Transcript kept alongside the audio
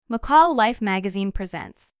McCall Life magazine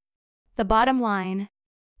presents The Bottom Line,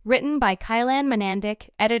 written by Kailan Manandic,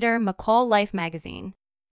 editor, McCall Life magazine.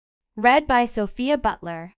 Read by Sophia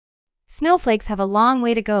Butler. Snowflakes have a long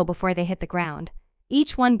way to go before they hit the ground.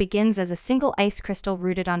 Each one begins as a single ice crystal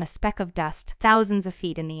rooted on a speck of dust thousands of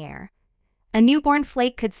feet in the air. A newborn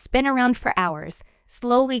flake could spin around for hours,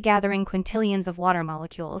 slowly gathering quintillions of water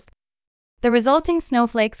molecules. The resulting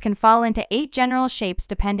snowflakes can fall into 8 general shapes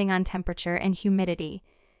depending on temperature and humidity.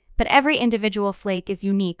 But every individual flake is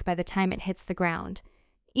unique by the time it hits the ground.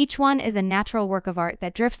 Each one is a natural work of art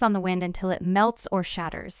that drifts on the wind until it melts or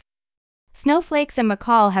shatters. Snowflakes and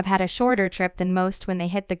McCall have had a shorter trip than most when they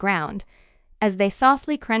hit the ground, as they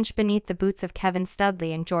softly crunch beneath the boots of Kevin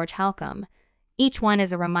Studley and George Halcom. Each one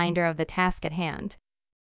is a reminder of the task at hand.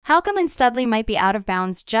 Halcom and Studley might be out of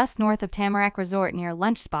bounds just north of Tamarack Resort near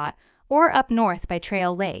Lunch Spot, or up north by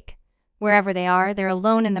Trail Lake. Wherever they are, they're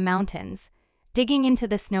alone in the mountains, digging into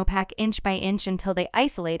the snowpack inch by inch until they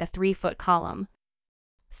isolate a 3-foot column.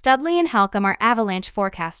 Studley and Halcom are avalanche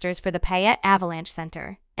forecasters for the Payette Avalanche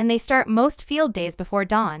Center, and they start most field days before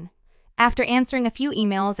dawn. After answering a few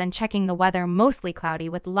emails and checking the weather mostly cloudy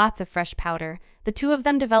with lots of fresh powder, the two of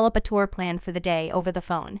them develop a tour plan for the day over the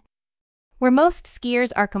phone. Where most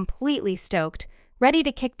skiers are completely stoked, ready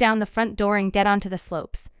to kick down the front door and get onto the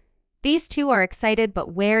slopes. These two are excited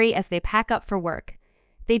but wary as they pack up for work.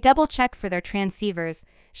 They double-check for their transceivers,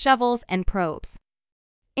 shovels, and probes.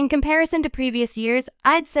 In comparison to previous years,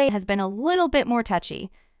 I'd say it has been a little bit more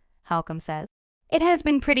touchy, Halcom says. It has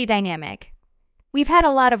been pretty dynamic. We've had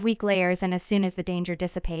a lot of weak layers, and as soon as the danger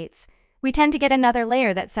dissipates, we tend to get another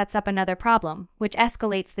layer that sets up another problem, which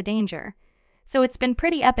escalates the danger. So it's been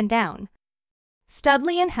pretty up and down.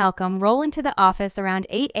 Studley and Halcom roll into the office around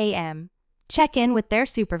 8 a.m., check in with their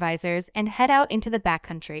supervisors, and head out into the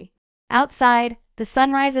backcountry. Outside, the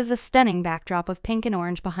sunrise is a stunning backdrop of pink and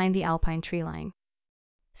orange behind the alpine tree line.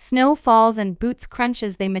 Snow falls and boots crunch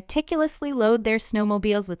as they meticulously load their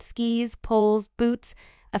snowmobiles with skis, poles, boots,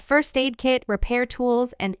 a first aid kit, repair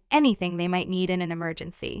tools, and anything they might need in an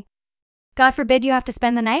emergency. God forbid you have to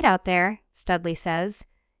spend the night out there, Studley says.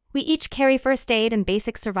 We each carry first aid and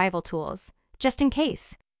basic survival tools, just in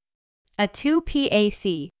case. A 2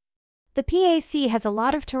 PAC. The PAC has a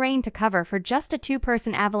lot of terrain to cover for just a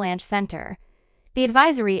 2-person avalanche center. The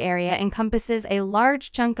advisory area encompasses a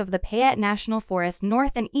large chunk of the Payette National Forest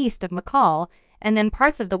north and east of McCall, and then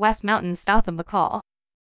parts of the West Mountains south of McCall.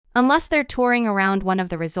 Unless they're touring around one of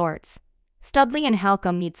the resorts, Studley and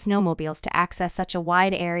Halcom need snowmobiles to access such a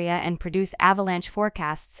wide area and produce avalanche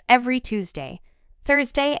forecasts every Tuesday,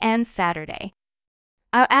 Thursday, and Saturday.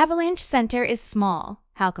 Our avalanche center is small,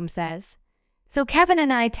 Halcom says, so Kevin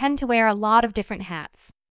and I tend to wear a lot of different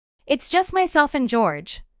hats. It's just myself and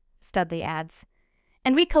George, Studley adds.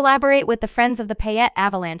 And we collaborate with the Friends of the Payette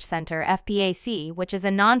Avalanche Center, FPAC, which is a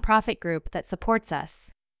non-profit group that supports us.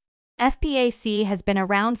 FPAC has been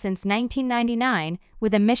around since 1999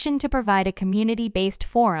 with a mission to provide a community-based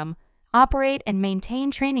forum, operate and maintain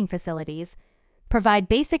training facilities, provide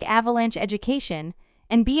basic avalanche education,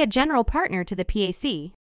 and be a general partner to the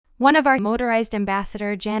PAC. One of our motorized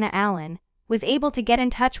ambassador, Jana Allen, was able to get in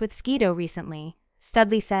touch with Skido recently,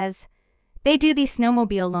 Studley says. They do these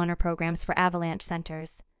snowmobile loaner programs for avalanche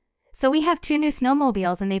centers. So we have 2 new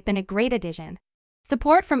snowmobiles and they've been a great addition.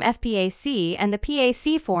 Support from FPAC and the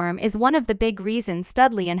PAC Forum is one of the big reasons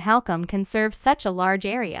Studley and Halcom can serve such a large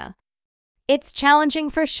area. It's challenging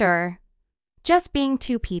for sure. Just being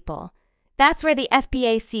 2 people. That's where the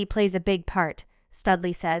FPAC plays a big part,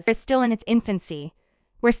 Studley says. It's still in its infancy.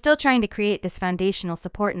 We're still trying to create this foundational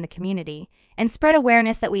support in the community and spread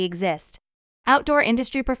awareness that we exist. Outdoor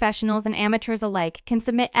industry professionals and amateurs alike can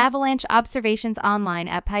submit avalanche observations online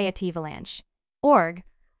at PayettAvalanche.org.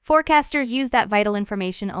 Forecasters use that vital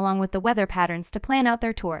information along with the weather patterns to plan out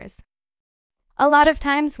their tours. A lot of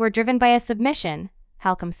times we're driven by a submission,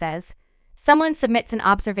 Halcom says. Someone submits an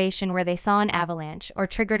observation where they saw an avalanche or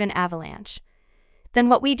triggered an avalanche. Then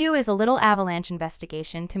what we do is a little avalanche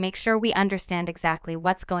investigation to make sure we understand exactly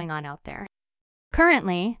what's going on out there.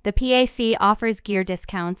 Currently, the PAC offers gear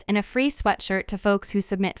discounts and a free sweatshirt to folks who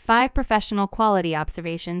submit 5 professional quality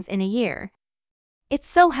observations in a year. It's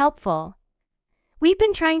so helpful. We've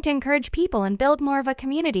been trying to encourage people and build more of a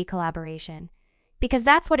community collaboration, because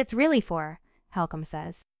that's what it's really for, Halcom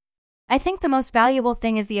says. I think the most valuable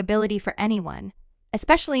thing is the ability for anyone,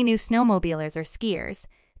 especially new snowmobilers or skiers,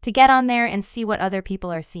 to get on there and see what other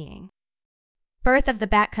people are seeing. Birth of the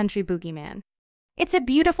Backcountry Boogeyman. It's a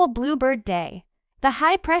beautiful bluebird day. The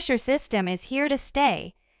high-pressure system is here to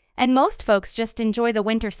stay, and most folks just enjoy the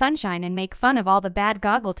winter sunshine and make fun of all the bad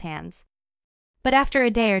goggle tans. But after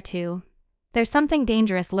a day or two, There's something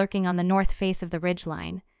dangerous lurking on the north face of the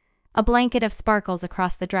ridgeline, a blanket of sparkles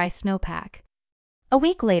across the dry snowpack. A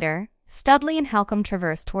week later, Studley and Halcom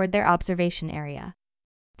traverse toward their observation area.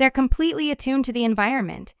 They're completely attuned to the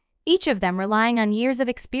environment, each of them relying on years of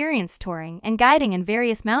experience touring and guiding in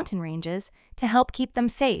various mountain ranges to help keep them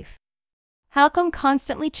safe. Halcom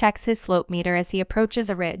constantly checks his slope meter as he approaches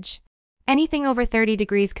a ridge. Anything over 30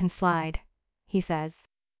 degrees can slide, he says.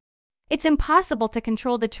 It's impossible to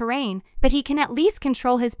control the terrain, but he can at least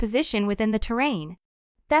control his position within the terrain.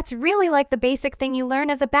 That's really like the basic thing you learn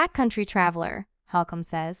as a backcountry traveler, Halcom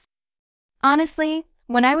says. Honestly,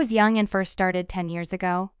 when I was young and first started 10 years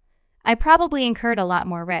ago, I probably incurred a lot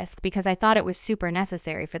more risk because I thought it was super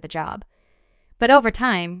necessary for the job. But over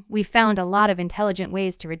time, we've found a lot of intelligent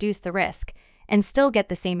ways to reduce the risk and still get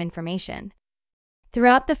the same information.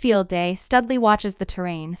 Throughout the field day, Studley watches the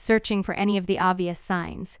terrain, searching for any of the obvious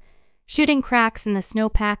signs, shooting cracks in the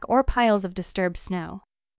snowpack or piles of disturbed snow.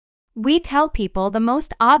 We tell people the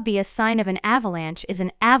most obvious sign of an avalanche is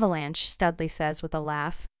an avalanche, Studley says with a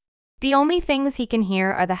laugh. The only things he can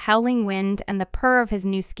hear are the howling wind and the purr of his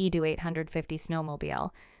new Ski-Doo 850 snowmobile,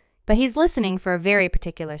 but he's listening for a very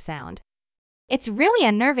particular sound. It's really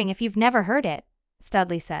unnerving if you've never heard it,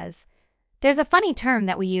 Studley says. There's a funny term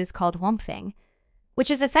that we use called whumping, which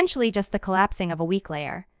is essentially just the collapsing of a weak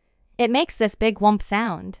layer. It makes this big whump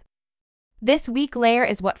sound. This weak layer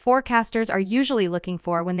is what forecasters are usually looking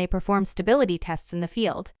for when they perform stability tests in the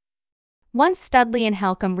field. Once Studley and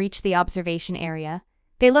Halcom reach the observation area,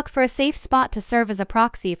 they look for a safe spot to serve as a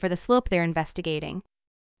proxy for the slope they're investigating.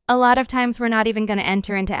 A lot of times we're not even going to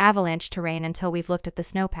enter into avalanche terrain until we've looked at the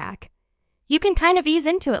snowpack. You can kind of ease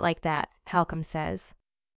into it like that, Halcom says.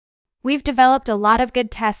 We've developed a lot of good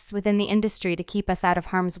tests within the industry to keep us out of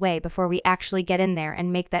harm's way before we actually get in there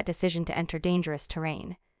and make that decision to enter dangerous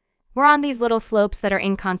terrain. We're on these little slopes that are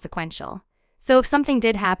inconsequential. So if something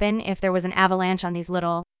did happen, if there was an avalanche on these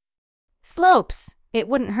little slopes, it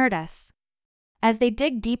wouldn't hurt us. As they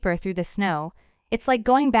dig deeper through the snow, it's like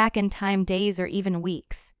going back in time days or even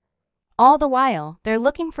weeks. All the while, they're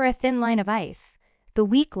looking for a thin line of ice, the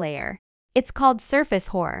weak layer. It's called surface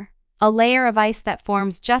hoar, a layer of ice that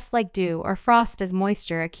forms just like dew or frost as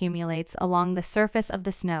moisture accumulates along the surface of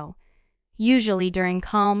the snow, usually during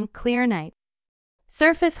calm, clear nights.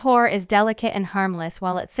 Surface hoar is delicate and harmless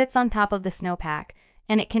while it sits on top of the snowpack,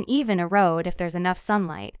 and it can even erode if there's enough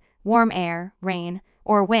sunlight, warm air, rain,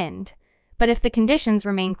 or wind. But if the conditions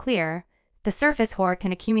remain clear, the surface hoar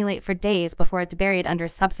can accumulate for days before it's buried under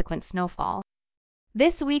subsequent snowfall.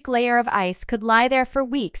 This weak layer of ice could lie there for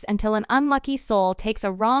weeks until an unlucky soul takes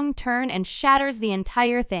a wrong turn and shatters the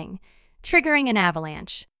entire thing, triggering an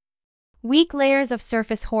avalanche. Weak layers of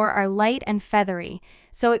surface hoar are light and feathery,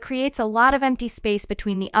 so it creates a lot of empty space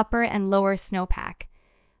between the upper and lower snowpack.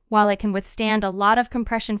 While it can withstand a lot of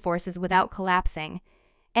compression forces without collapsing,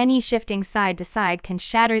 any shifting side to side can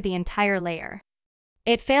shatter the entire layer.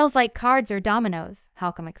 It fails like cards or dominoes,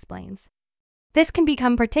 Halcom explains. This can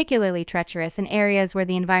become particularly treacherous in areas where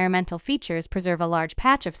the environmental features preserve a large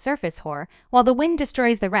patch of surface hoar while the wind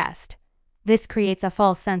destroys the rest. This creates a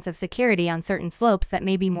false sense of security on certain slopes that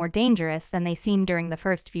may be more dangerous than they seem during the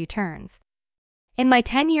first few turns. In my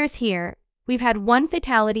 10 years here, we've had one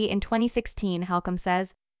fatality in 2016, Halcom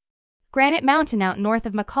says. Granite Mountain out north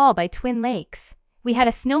of McCall by Twin Lakes. We had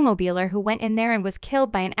a snowmobiler who went in there and was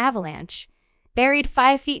killed by an avalanche, buried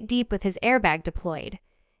 5 feet deep with his airbag deployed.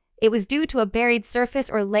 It was due to a buried surface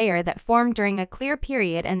or layer that formed during a clear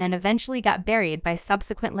period and then eventually got buried by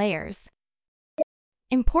subsequent layers.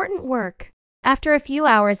 Important work. After a few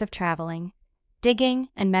hours of traveling, digging,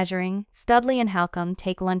 and measuring, Studley and Halcom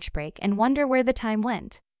take lunch break and wonder where the time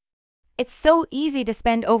went. It's so easy to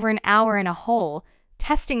spend over an hour in a hole,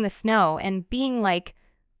 testing the snow and being like,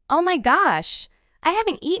 oh my gosh, I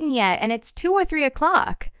haven't eaten yet and it's 2 or 3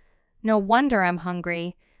 o'clock. No wonder I'm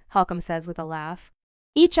hungry, Halcom says with a laugh.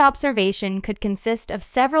 Each observation could consist of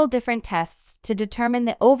several different tests to determine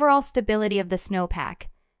the overall stability of the snowpack.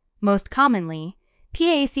 Most commonly,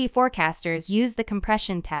 PAC forecasters use the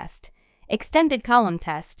compression test, extended column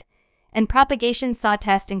test, and propagation saw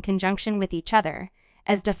test in conjunction with each other,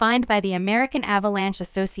 as defined by the American Avalanche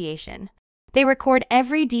Association. They record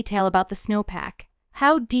every detail about the snowpack,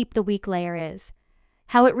 how deep the weak layer is,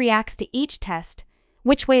 how it reacts to each test,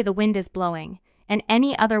 which way the wind is blowing, and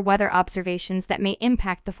any other weather observations that may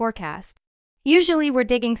impact the forecast. Usually we're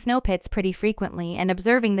digging snow pits pretty frequently and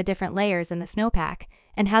observing the different layers in the snowpack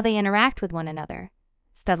and how they interact with one another,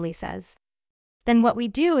 Studley says. Then what we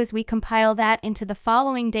do is we compile that into the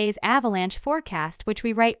following day's avalanche forecast, which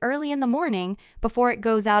we write early in the morning before it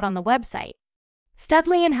goes out on the website.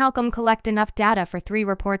 Studley and Halcom collect enough data for 3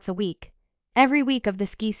 reports a week. every week of the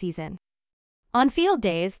ski season. On field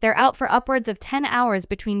days, they're out for upwards of 10 hours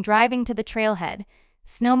between driving to the trailhead,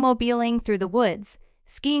 snowmobiling through the woods,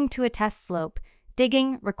 skiing to a test slope,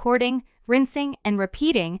 digging, recording, rinsing, and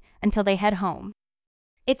repeating until they head home.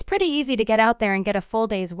 It's pretty easy to get out there and get a full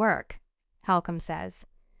day's work, Halcom says.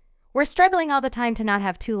 We're struggling all the time to not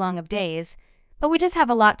have too long of days, but we just have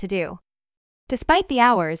a lot to do. Despite the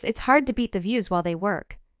hours, it's hard to beat the views while they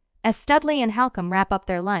work. As Studley and Halcom wrap up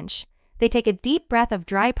their lunch, they take a deep breath of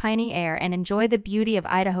dry, piney air and enjoy the beauty of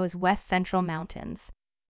Idaho's west central mountains.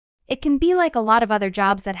 It can be like a lot of other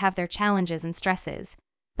jobs that have their challenges and stresses,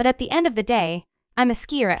 but at the end of the day, I'm a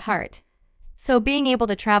skier at heart. So being able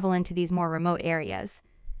to travel into these more remote areas,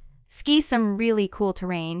 ski some really cool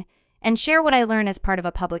terrain, and share what I learn as part of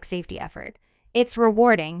a public safety effort, it's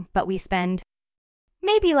rewarding, but we spend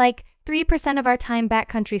maybe like 3% of our time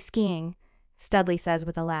backcountry skiing, Studley says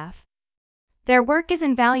with a laugh. Their work is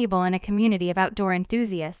invaluable in a community of outdoor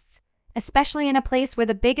enthusiasts, especially in a place where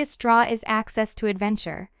the biggest draw is access to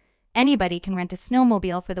adventure. Anybody can rent a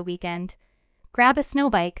snowmobile for the weekend, grab a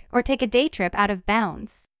snowbike, or take a day trip out of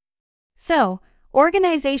bounds. So,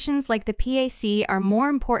 organizations like the PAC are more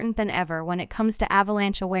important than ever when it comes to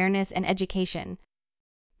avalanche awareness and education.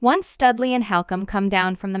 Once Studley and Halcom come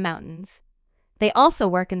down from the mountains, they also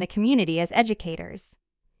work in the community as educators.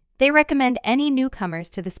 They recommend any newcomers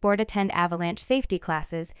to the sport attend avalanche safety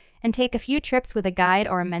classes and take a few trips with a guide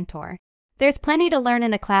or a mentor. There's plenty to learn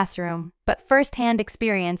in a classroom, but first-hand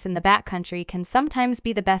experience in the backcountry can sometimes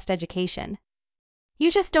be the best education.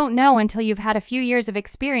 You just don't know until you've had a few years of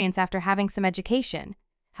experience after having some education,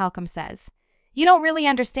 Halcom says. You don't really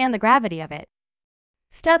understand the gravity of it.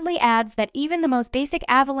 Studley adds that even the most basic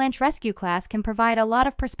avalanche rescue class can provide a lot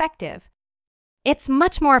of perspective. It's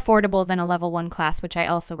much more affordable than a level 1 class, which I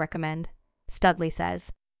also recommend, Studley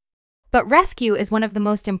says. But rescue is one of the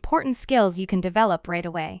most important skills you can develop right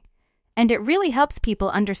away. And it really helps people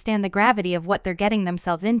understand the gravity of what they're getting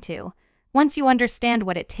themselves into. Once you understand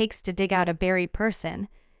what it takes to dig out a buried person,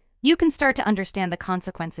 you can start to understand the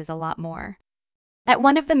consequences a lot more. At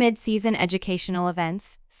one of the mid-season educational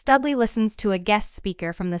events, Studley listens to a guest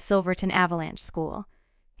speaker from the Silverton Avalanche School.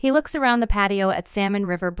 He looks around the patio at Salmon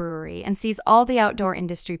River Brewery and sees all the outdoor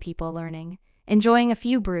industry people learning, enjoying a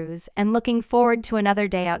few brews, and looking forward to another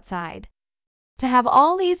day outside. To have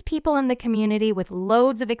all these people in the community with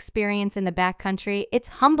loads of experience in the backcountry, it's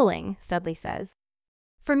humbling, Studley says.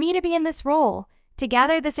 For me to be in this role, to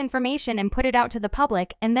gather this information and put it out to the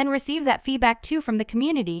public, and then receive that feedback too from the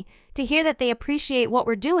community, to hear that they appreciate what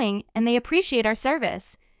we're doing and they appreciate our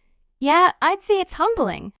service. Yeah, I'd say it's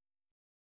humbling.